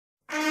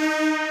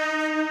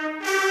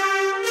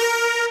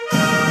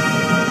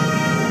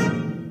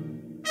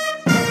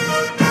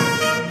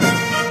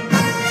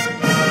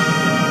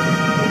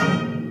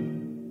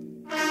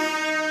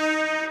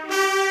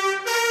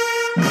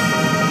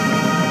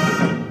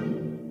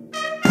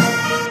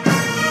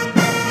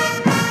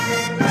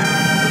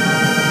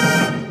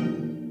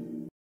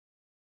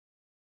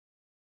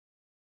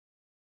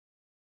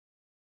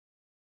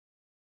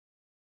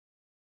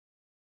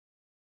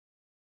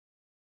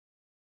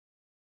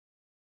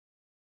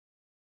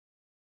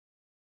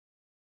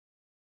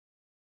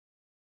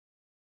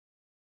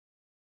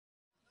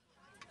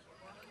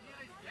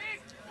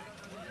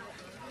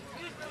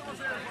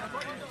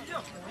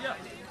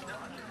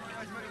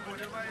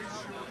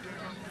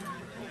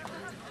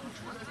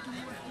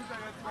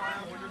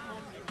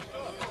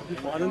Die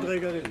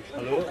Fahnenträgerin.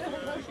 Hallo?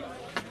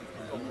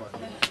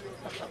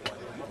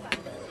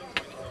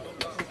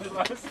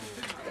 Was?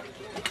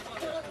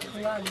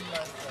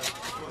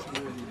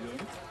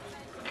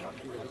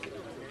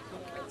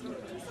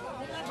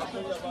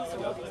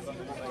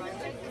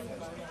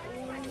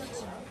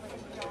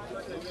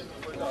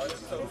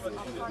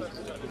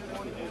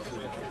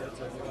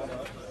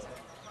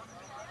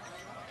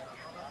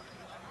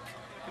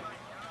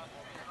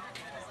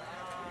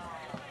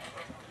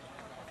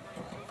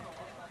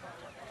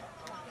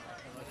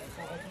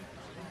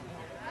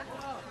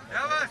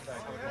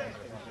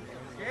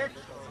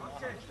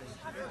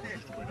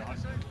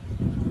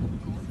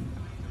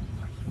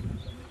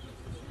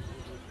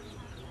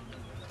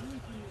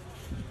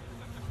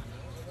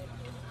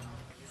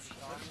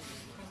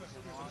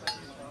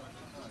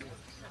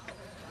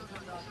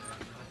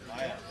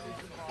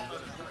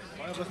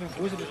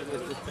 Grüß dich!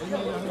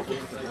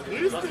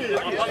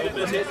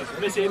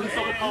 Wir sehen uns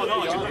noch ein paar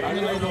Tage.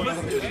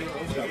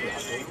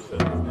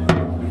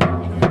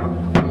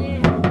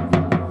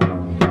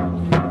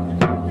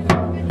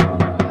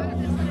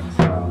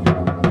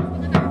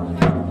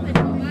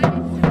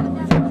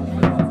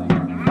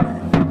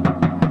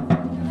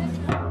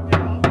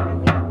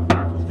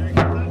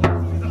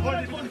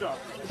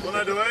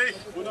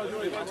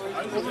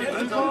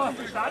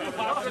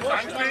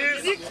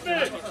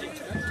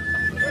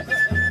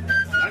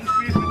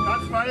 Anspieß mit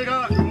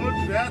Platzbalger, Gut,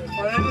 Schwert,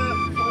 Folge,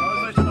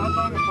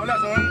 Ausrichtung, voller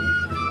Soll.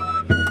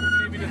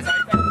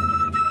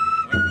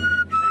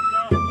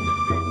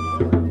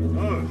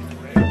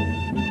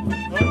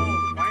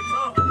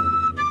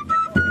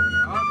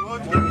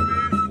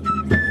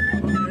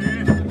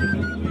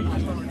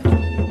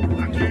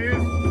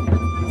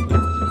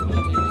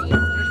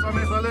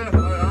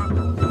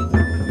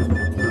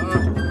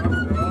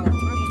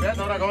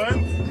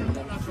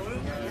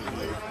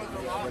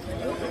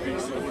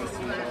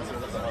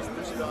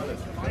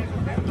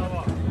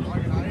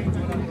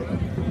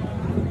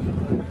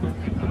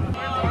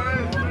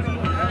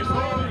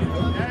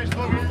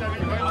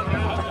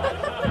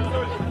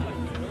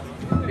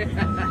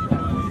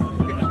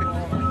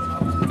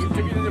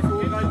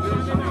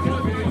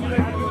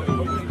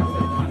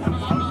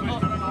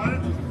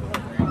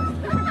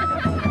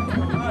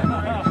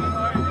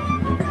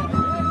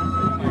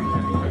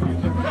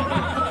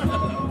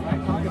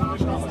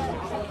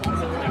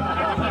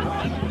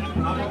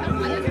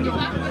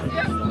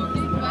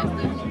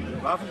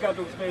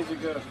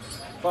 Waffengattungsmäßige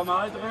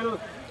Formaldrill,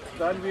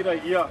 dann wieder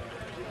hier.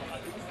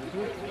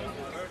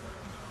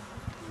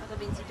 Oder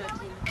wenn Sie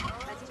dorthin.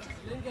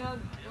 Linke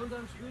Hand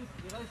unterm Spieß,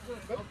 die rechte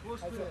auf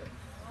Brusthöhe.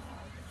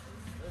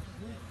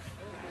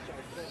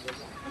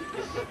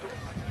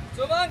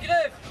 Zum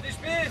Angriff, die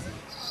Spieß!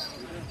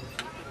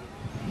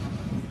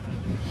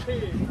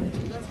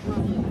 Das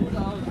macht gut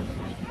aus.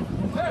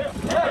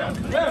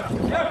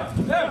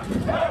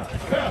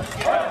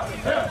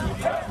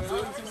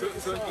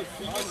 So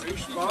viel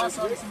Spaß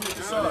haben Sie mir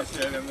gesagt.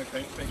 Ja, wir haben ja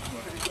keinen Speck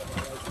gemacht.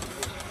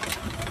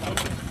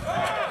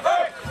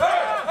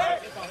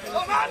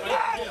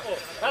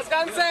 Das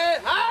Ganze,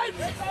 halt!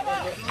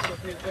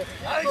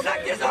 Aber ich sag,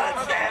 ihr sollt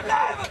stehen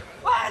bleiben!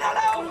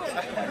 Weiterlaufen!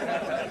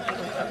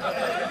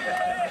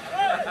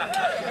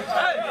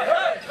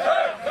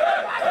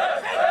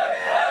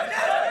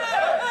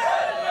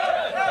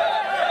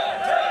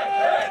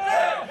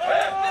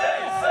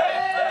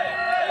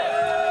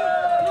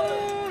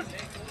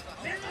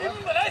 Im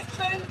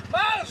Rechtswind,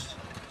 Marsch!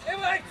 Im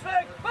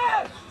Rechtswind,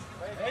 Marsch!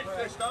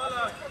 Rechte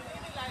Stahlak!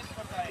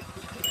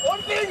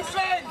 Und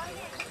Linkswind!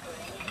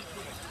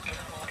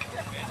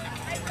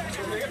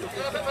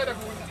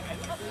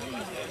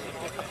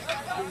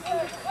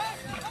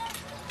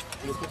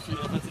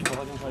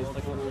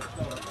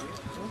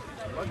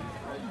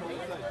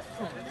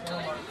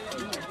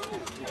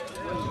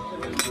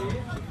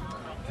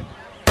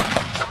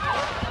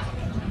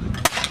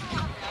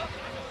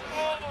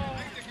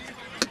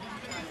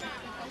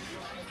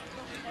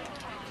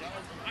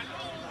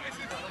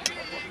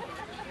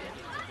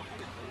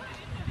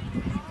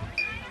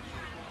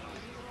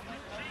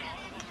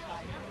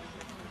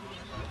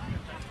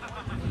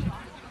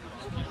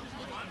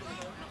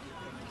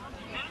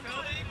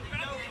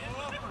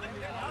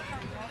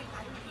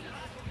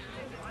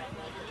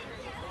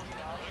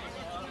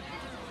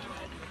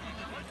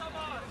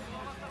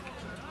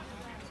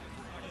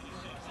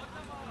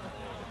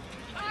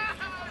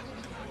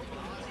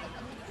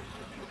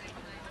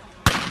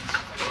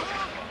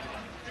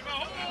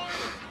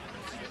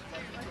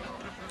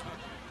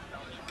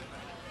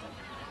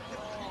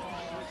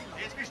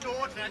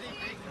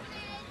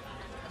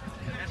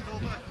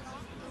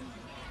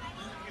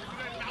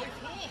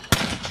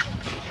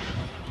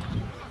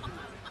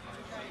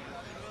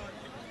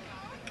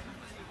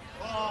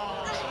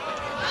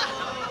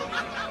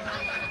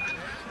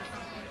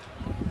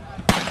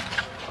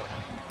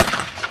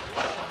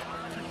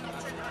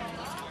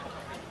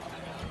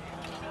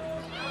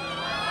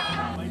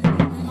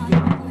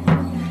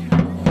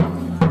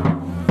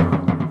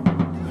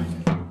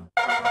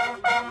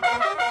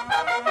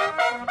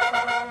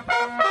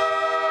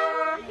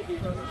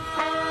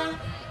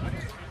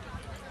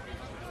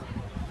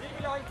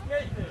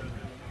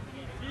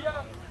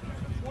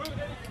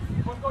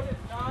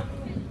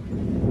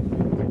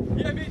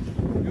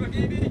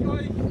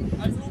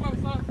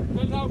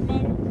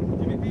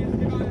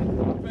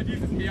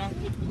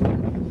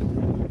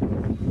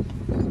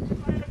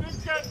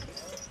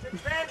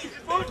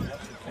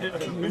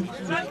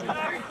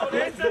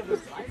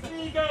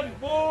 Fliegen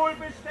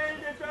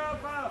wohlbestellte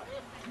Dörfer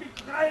mit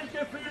prall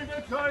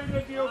gefüllten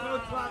Zäunen, die auf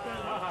uns warten.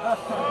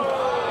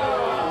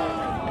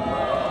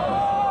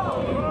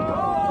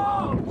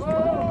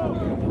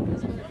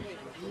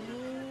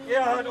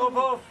 Gerhard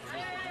Obhoff.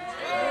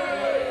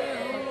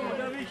 Und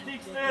der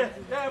wichtigste,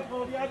 der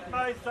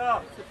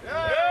Proviantmeister.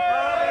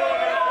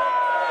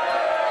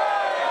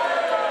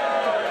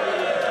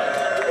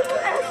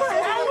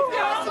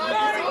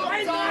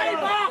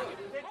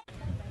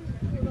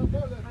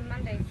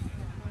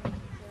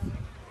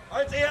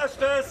 Als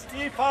erstes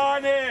die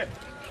Fahne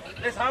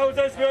des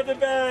Hauses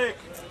Württemberg.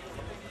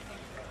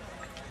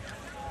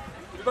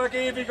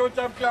 Übergebe ich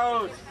unserem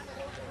Klaus.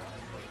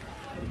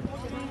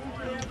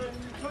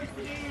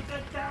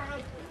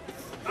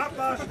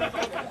 Abwaschen!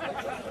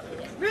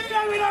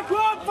 Wieder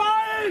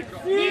Kurpfeil!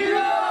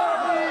 Wieder!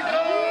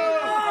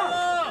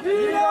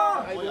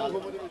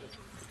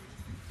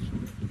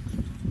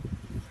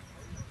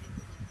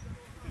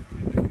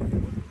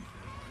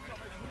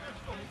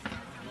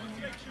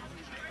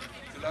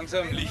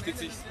 Langsam lichtet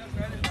sich.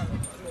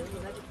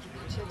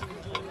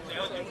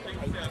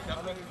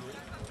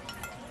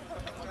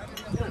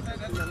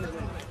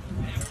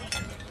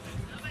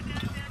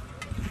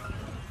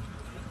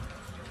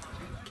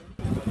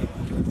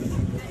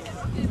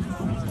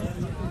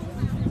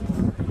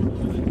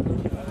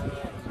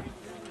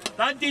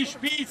 Dann die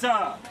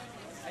Spießer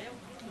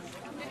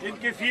im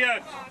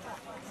Geviert.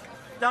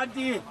 Dann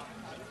die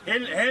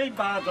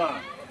Helmbader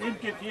im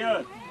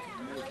Geviert.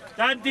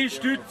 Dann die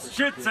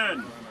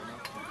Schützen.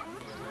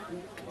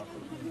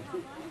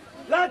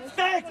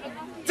 Landsknechte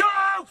zur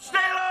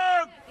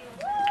Aufstellung!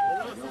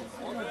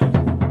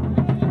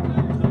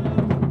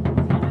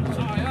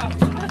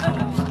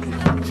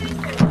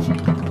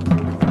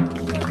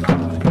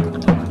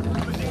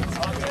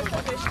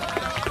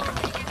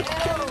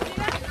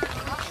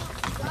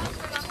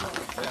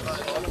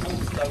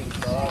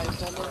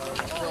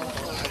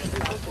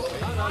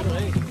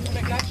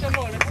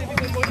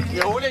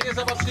 Wir holen jetzt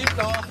aber bestimmt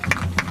nach.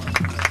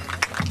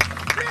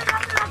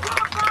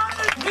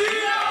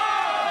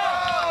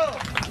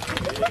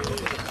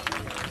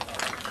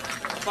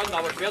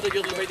 Aber schwer, dass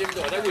ich mit dem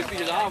da, der muss ein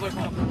bisschen Arbeit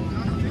machen.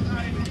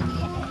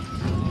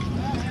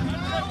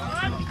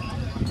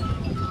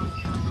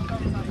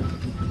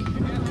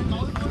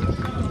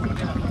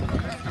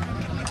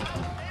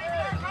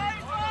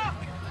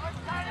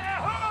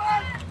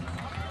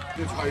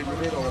 Jetzt halten wir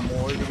nicht, aber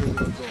morgen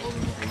wird es so,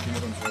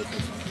 dann feiern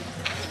wir.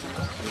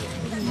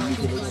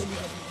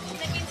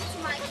 Dann gehen Sie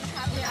zum alten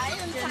Kaffee ein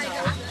und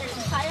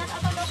feiern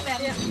aber noch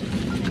werden.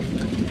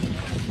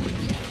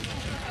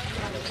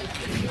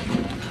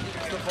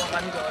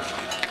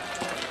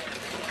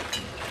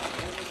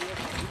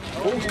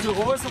 Punkt zu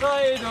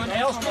Rosenreit und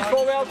erst nicht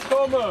vorwärts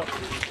kommen.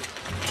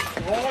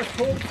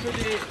 Punkt für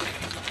die.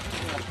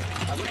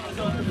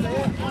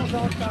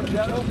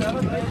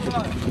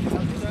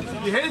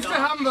 Die Hälfte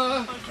haben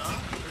wir.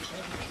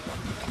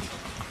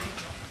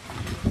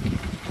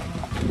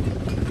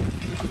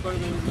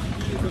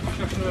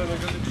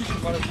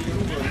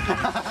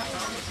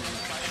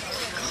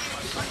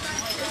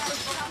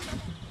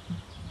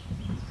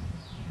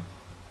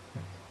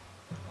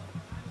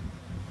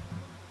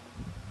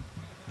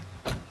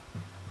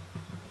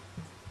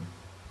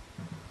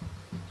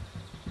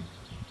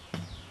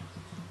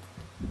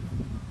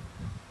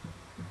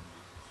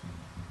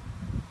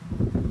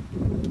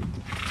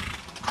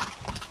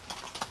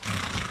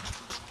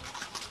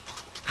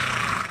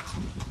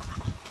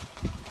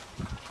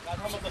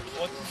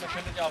 Da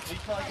könntet ihr auch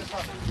Briefmarke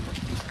machen.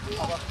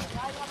 Aber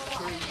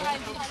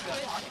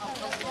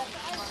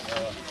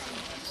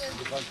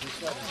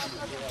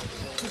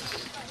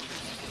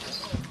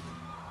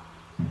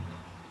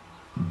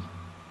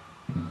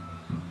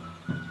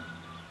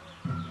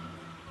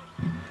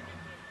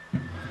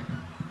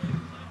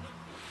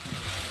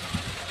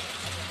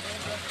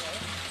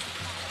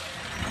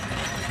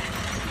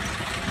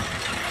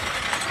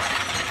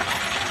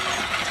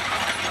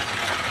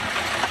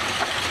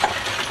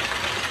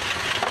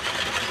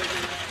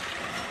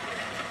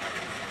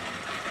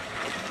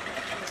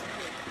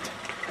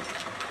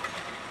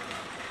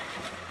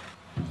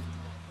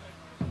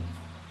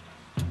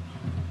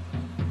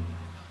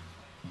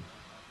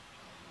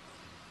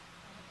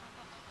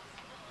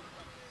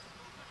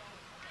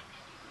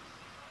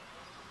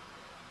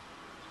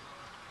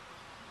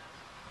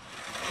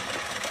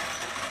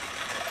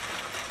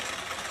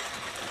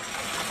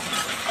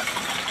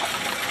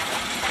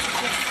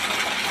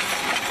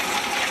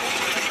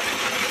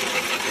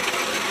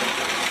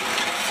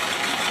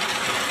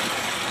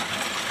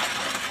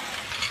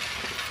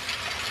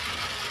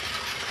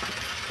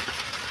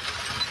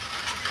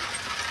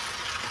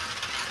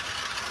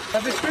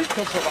Das ist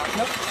Bildkopfverwachsen,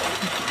 ne?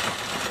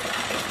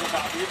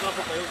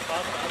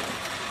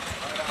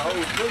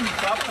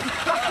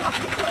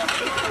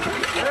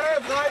 Hey,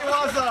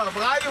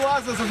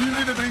 Breiwasser, so viel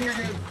wie da drin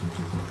gegeben.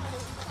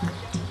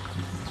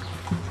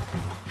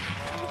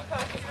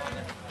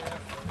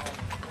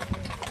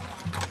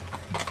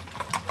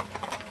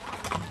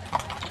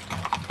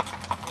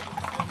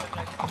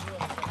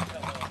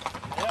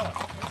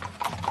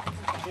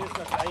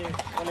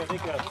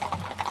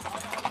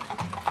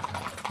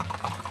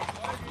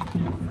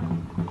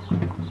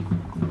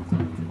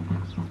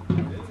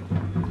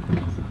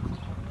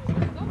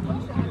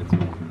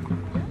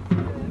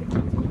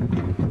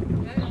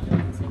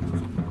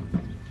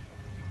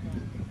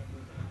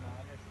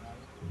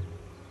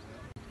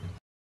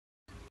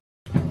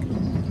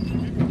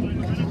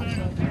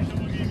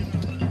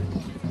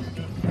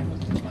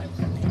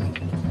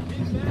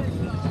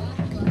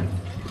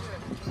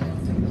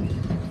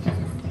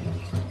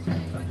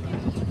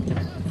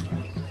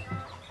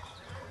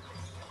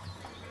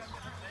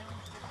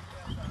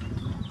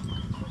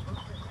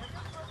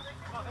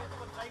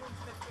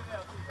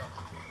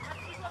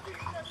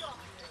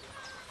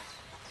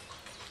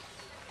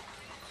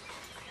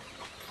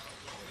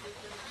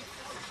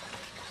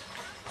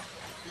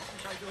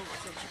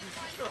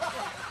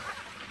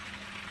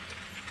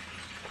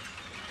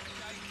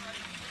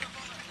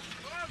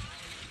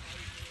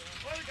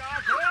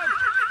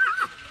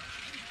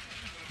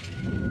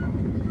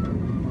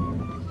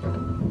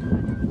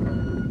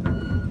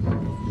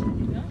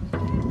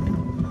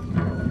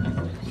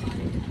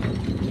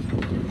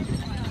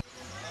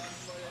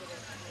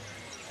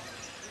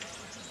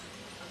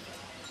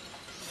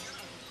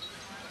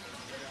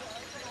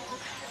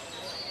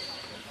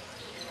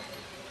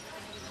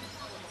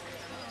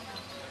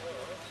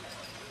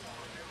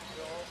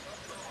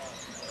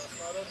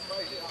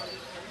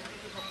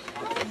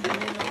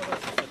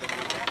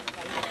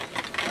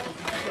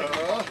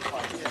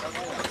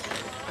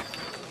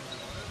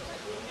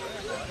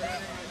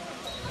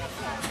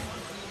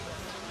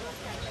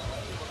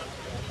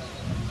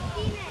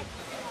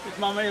 Jetzt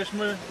machen wir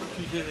erstmal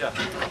Küche her.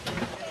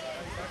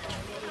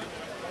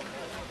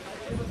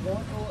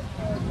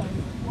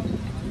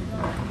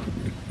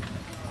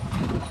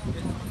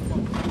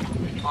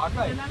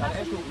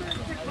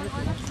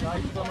 Ja,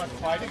 ich habe mal das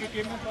zweite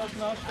gegeben und was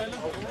nachstellen.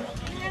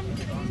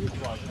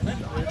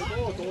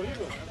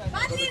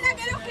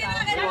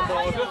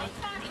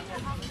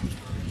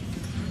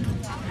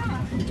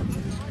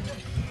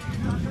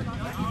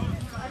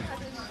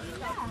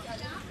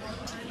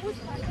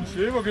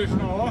 Schäfer gehst du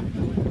noch?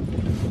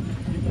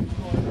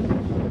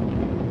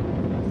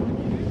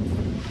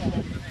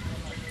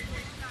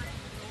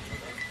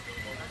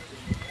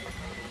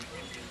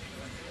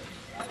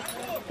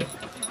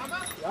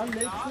 Ja,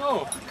 leg's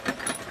noch.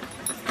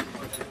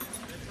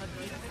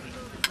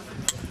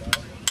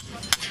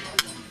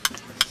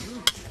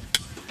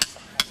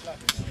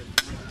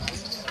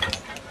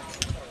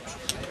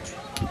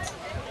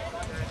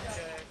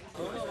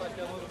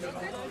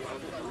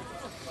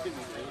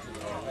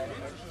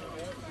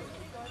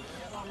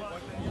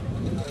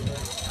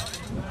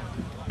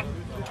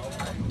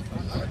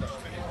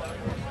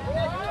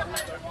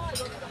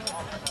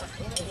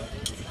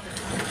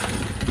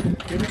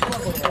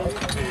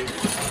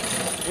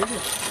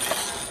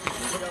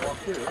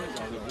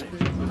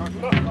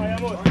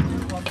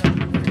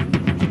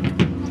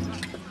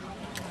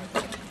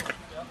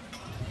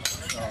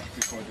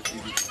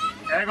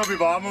 Ärger wie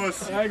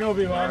warmus. Ärger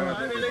wie warmus.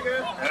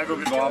 Ärger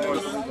wie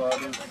warmus.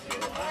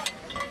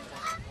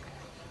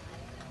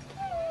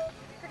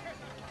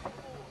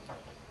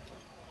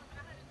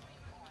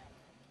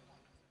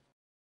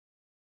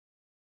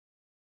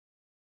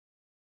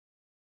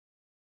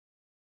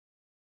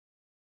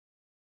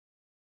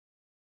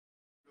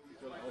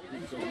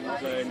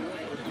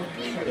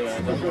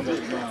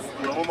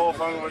 Warum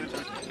auffangen wollte ich?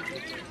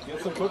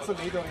 Jetzt ein kurzer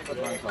Lied und ich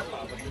einfach.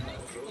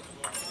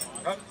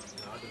 Ja.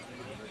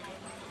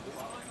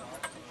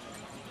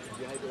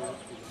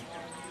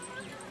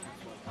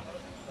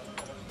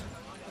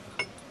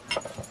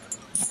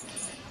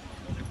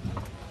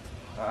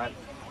 Nein.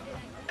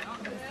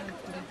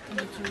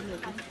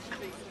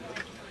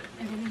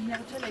 In der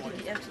Toilette,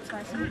 die erste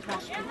zwei sind mit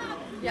Waschbecken.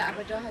 Ja,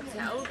 aber da hat sie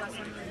auch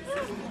Wasser.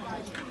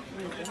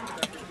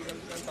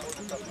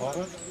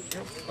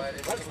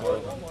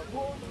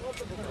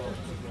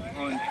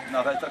 Und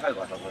nachher ist da kein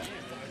Wasser drin.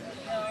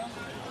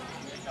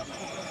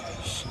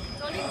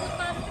 Soll ich gut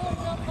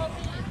machen?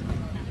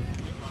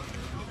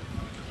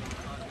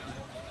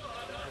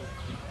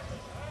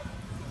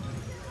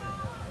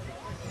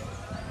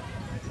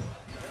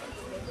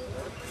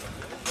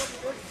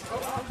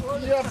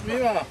 Ja,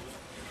 prima.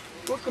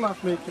 Gut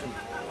gemacht, Mädchen.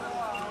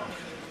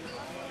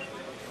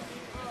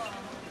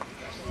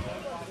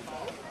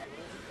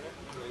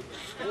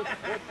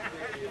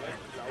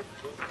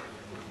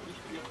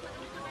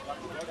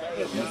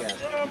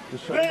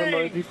 Das ist einfach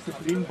mal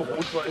Disziplin,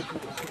 Brotwein.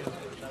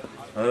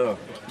 Also,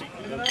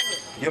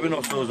 ich habe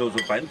noch so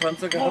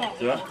Beinpanzer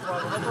gehabt, ja.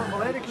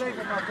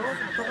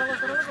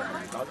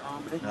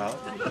 Ja.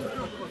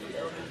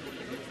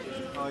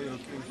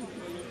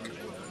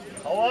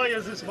 How are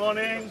you this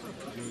morning?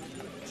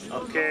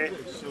 Okay.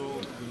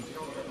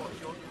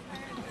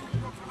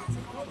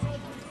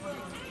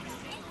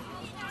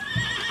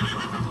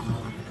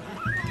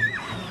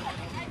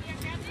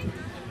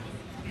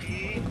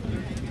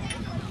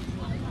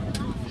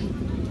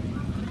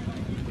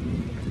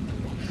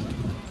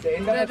 Der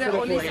Ender hat wieder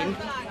vorhin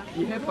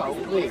die Bauern.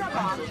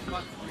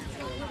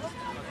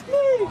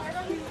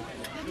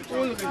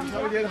 Ulrich, ich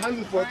habe dir ein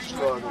Handel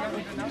vorzuschlagen.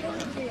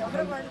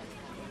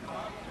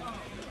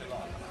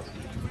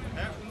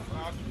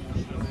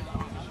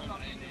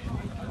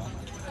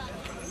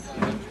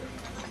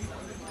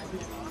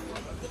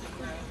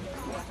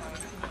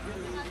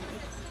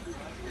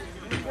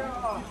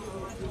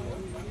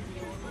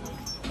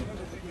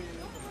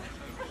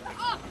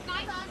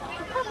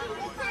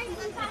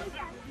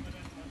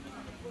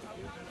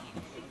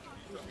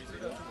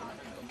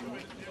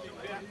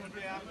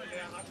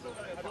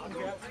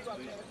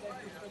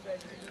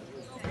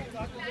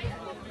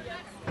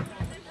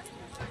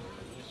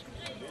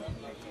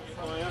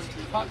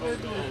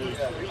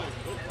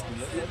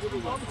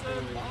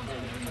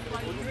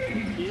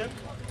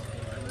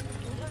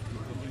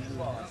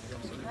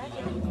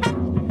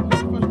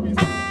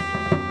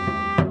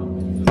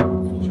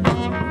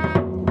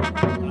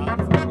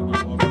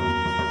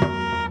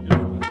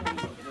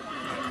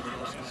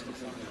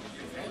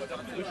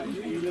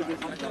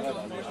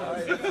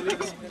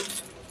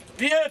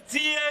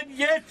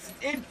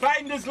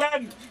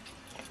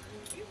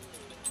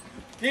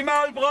 Die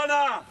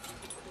Maulbronner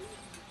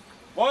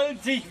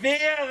wollen sich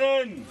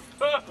wehren.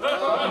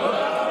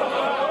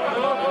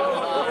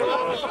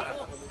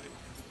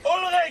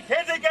 Ulrich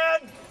hätte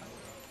gern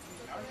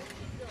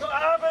zur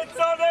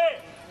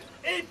Abendsonne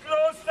im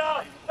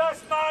Kloster das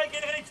Mahl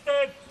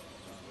gerichtet.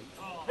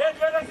 Werden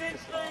wir das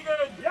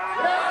hinkriegen?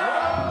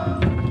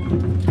 Ja!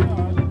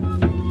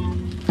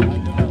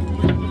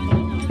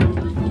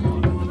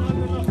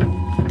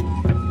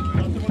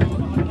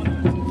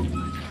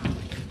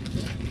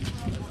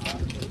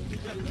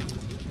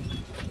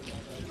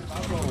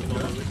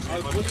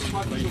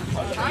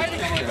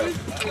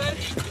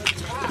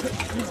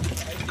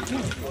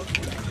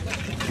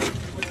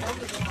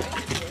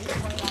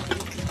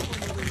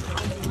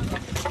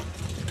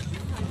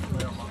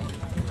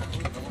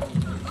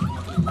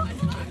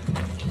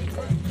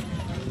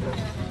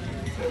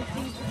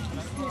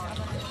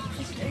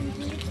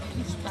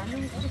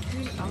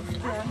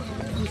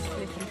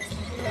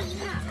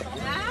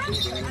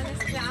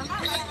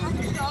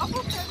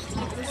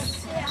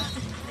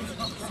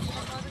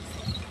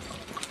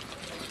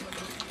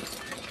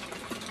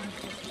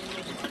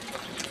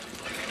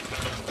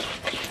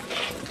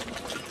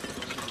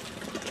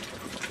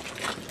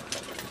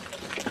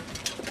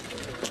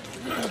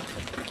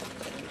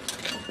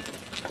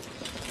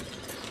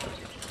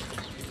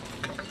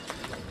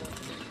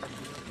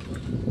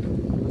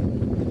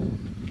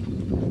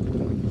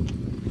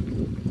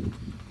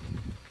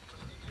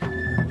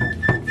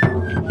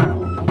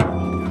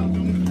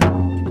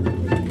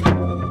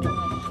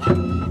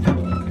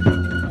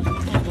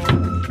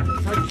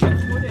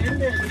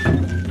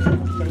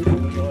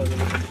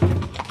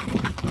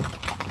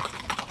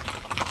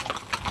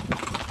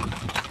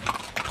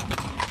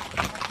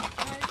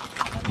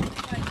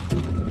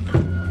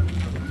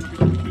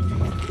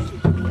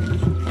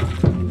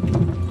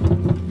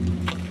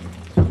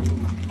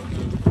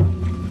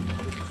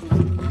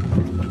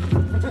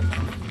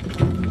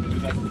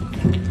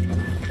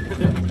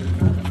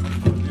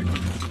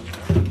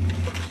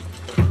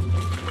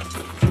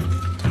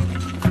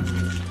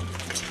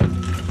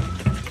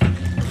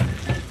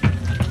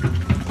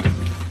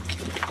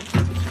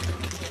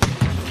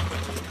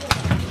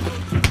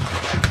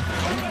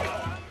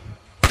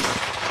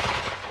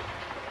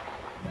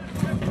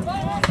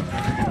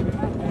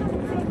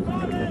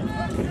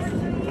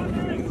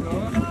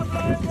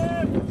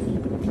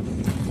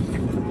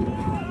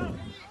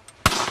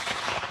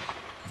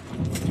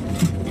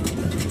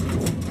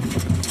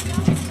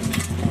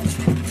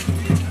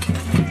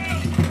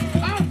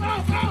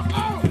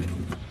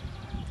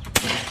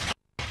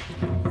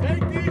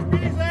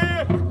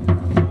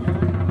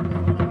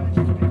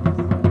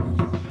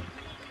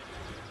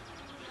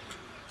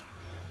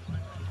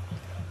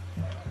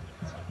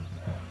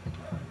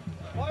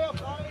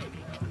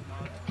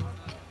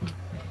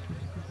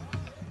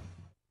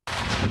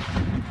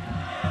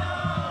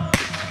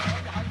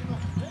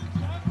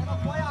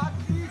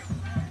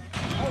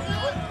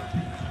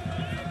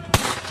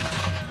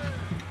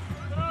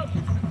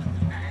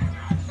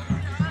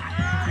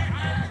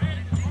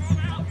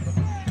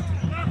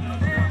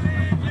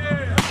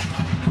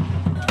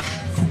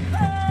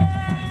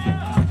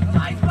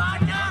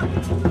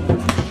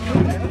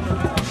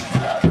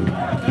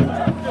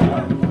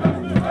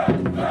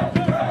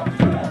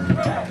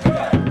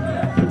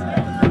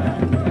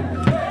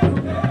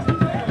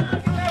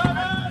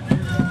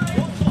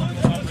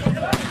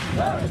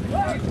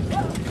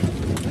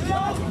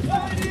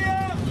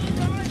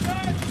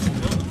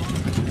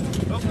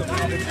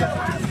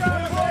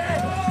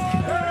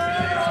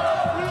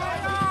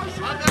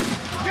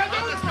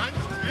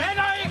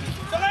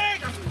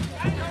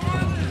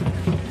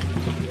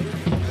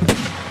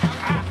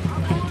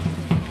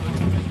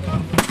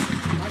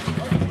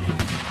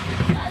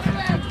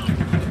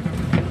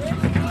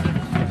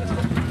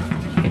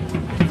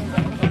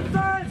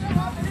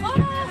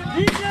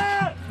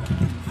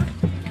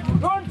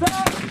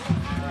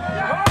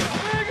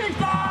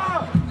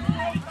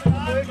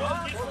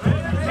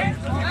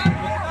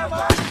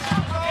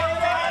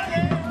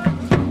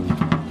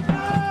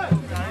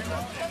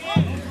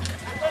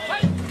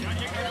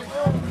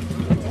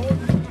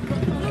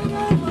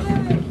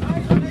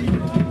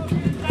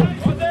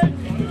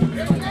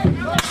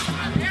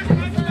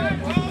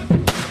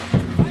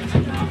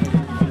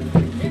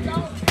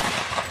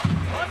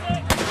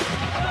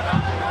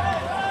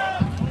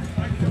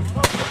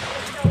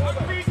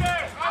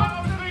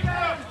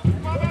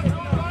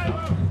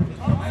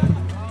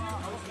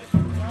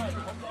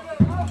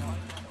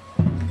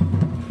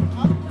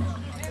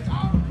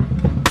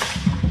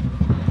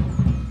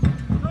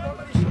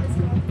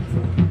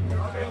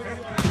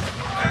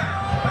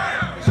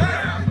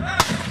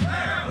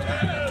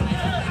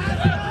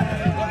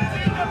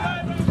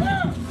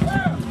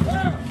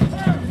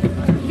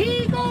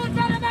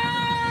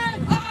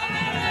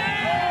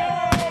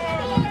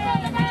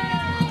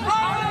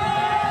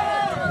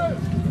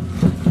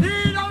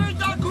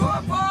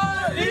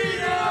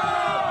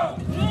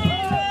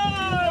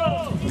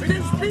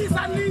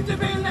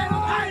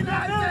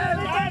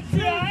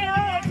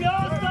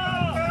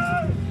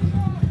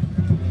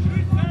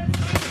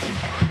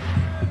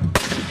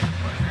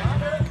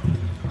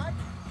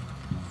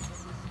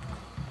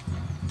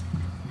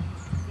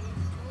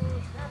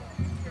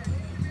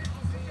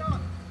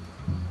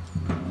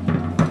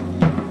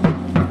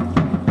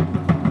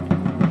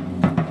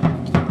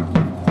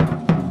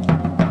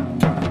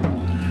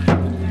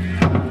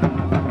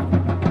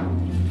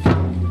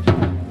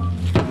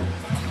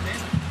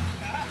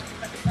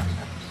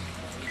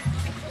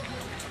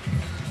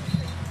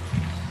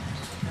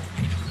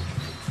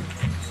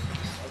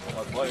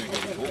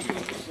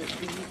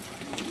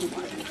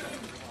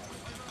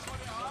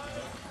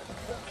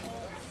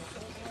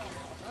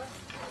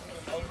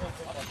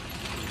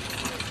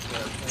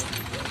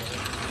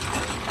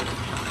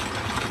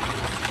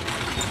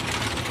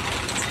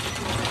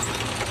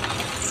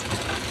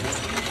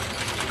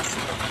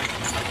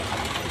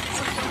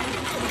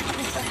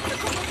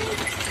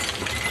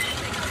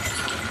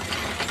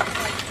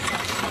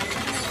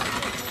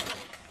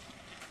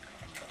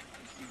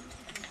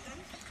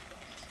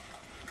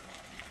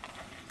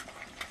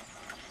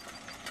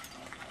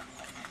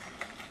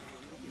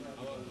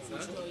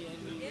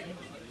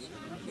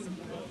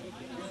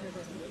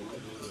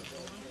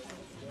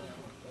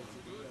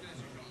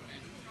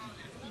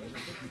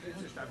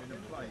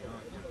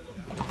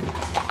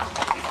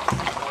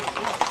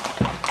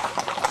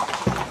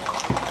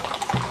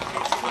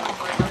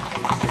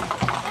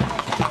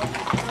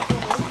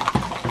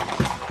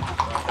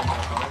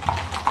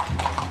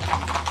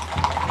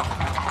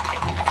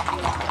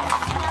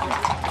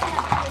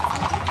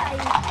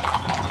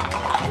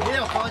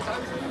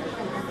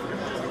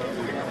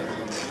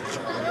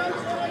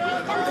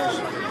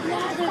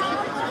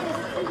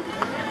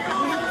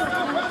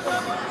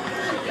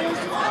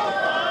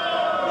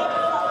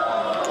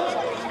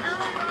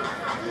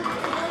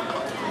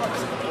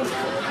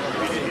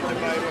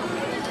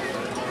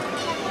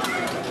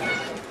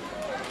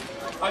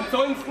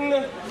 Ansonsten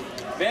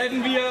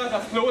werden wir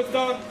das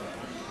Kloster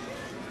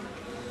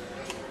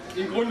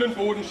in Grund und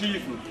Boden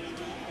schießen.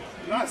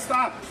 Lasst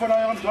ab von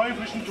eurem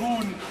teuflischen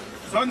Tun,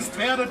 sonst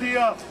werdet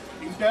ihr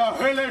in der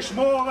Hölle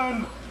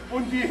schmoren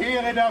und die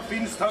Heere der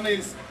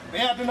Finsternis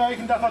werden euch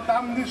in der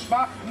Verdammnis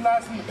schmachten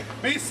lassen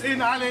bis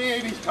in alle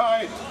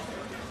Ewigkeit.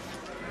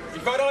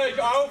 Ich fordere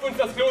euch auf, uns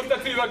das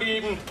Kloster zu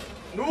übergeben.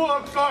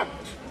 Nur Gott,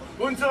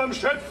 unserem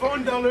Schöpfer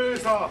und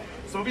Erlöser,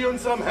 sowie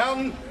unserem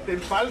Herrn,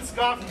 dem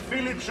Pfalzgrafen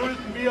Philipp,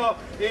 schulden wir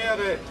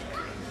Ehre.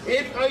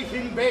 Hebt euch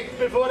hinweg,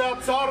 bevor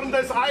der Zorn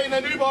des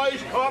einen über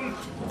euch kommt.